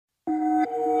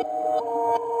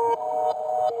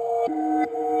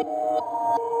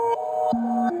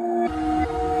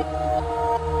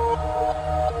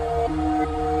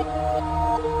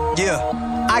Yeah.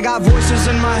 I got voices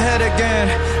in my head again,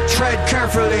 tread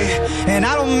carefully, and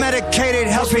I don't medicate, it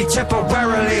helps me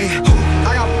temporarily.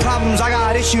 I got problems, I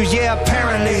got issues, yeah,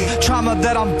 apparently. Trauma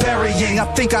that I'm burying, I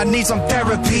think I need some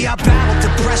therapy. I battle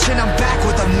depression, I'm back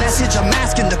with a message. I'm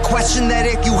asking the question that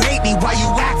if you hate me, why you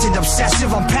acting obsessive?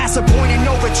 I'm past the point and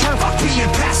no return for being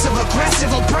passive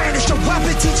aggressive. I'll brandish a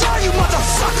weapon, teach all you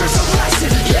motherfuckers a lesson.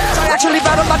 Yeah. I actually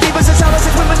battle my demons and shallows,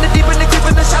 and women the deep and the creep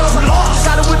in the shallows. I'm lost.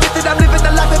 Gotta admit that I'm living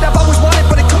the life that I've always wanted,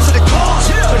 but it comes to the cost.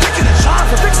 They're licking the charge,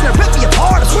 they're fixing to rip me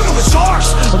apart. I'm swimming with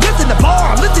sharks, I'm lifting the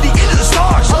bar, I'm lifting the end of the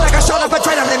stars. I like I shot up a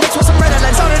train, they mix with some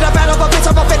redolence. Started a battle, but bitch,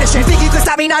 I'm gonna finish it. Think you can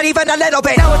stop me, not even a little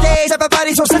bit. Nowadays,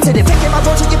 everybody's so sensitive. Picking my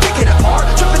words and you picking apart.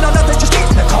 Tripping on nothing, just get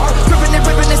in the car. Ripping and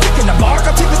ripping and sticking the mark.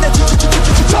 I'm tipping the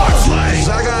charge.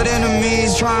 I got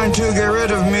enemies trying to get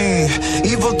rid of me.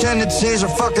 Evil tendencies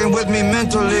are fucking with me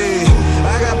mentally.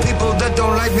 I got people that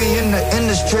don't like me in the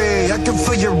industry. I can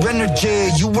feel your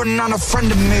energy, you were not a friend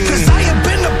of me. Cause I have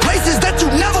been to places that you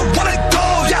never wanna go.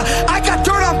 Yeah, I got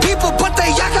dirt on people, but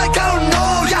they act like I don't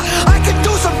know. Yeah, I can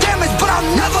do some damage, but I'll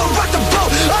never rock the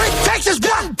boat. All it takes is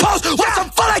one post with some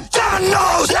fun like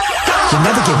dominoes. You'll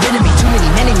never get rid of me, too many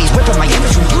enemies whipping my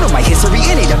imagery. You know my history,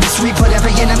 it ain't a mystery. Put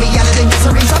every enemy out of their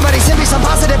misery. Somebody send me some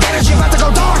positive energy. About to go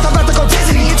dark, I'm about to go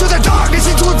dizzy. Into the darkness,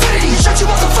 into infinity. Shut you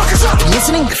motherfuckers up.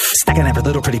 Listening? Stacking every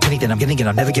little pretty penny that I'm getting, and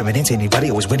I'm never giving in to anybody.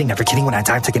 Always winning, never kidding. When I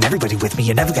die, I'm taking everybody with me.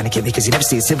 You're never gonna get me, cause you never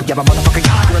see it simple. Yeah, my motherfucking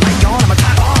God, you're a light gone. I'm a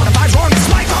clap on, I'm vibe wrong, it's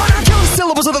my on. I'm killing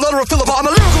syllables of the letter of Philip. I'm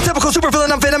a lyrical, typical super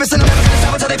villain. I'm venomous, and I'm never gonna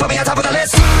stop until they put me on top of the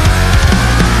list.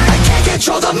 I can't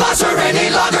control the monster any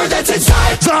longer that's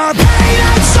inside. The pain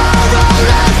and sorrow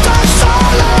left us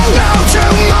solo. Now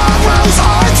tomorrow.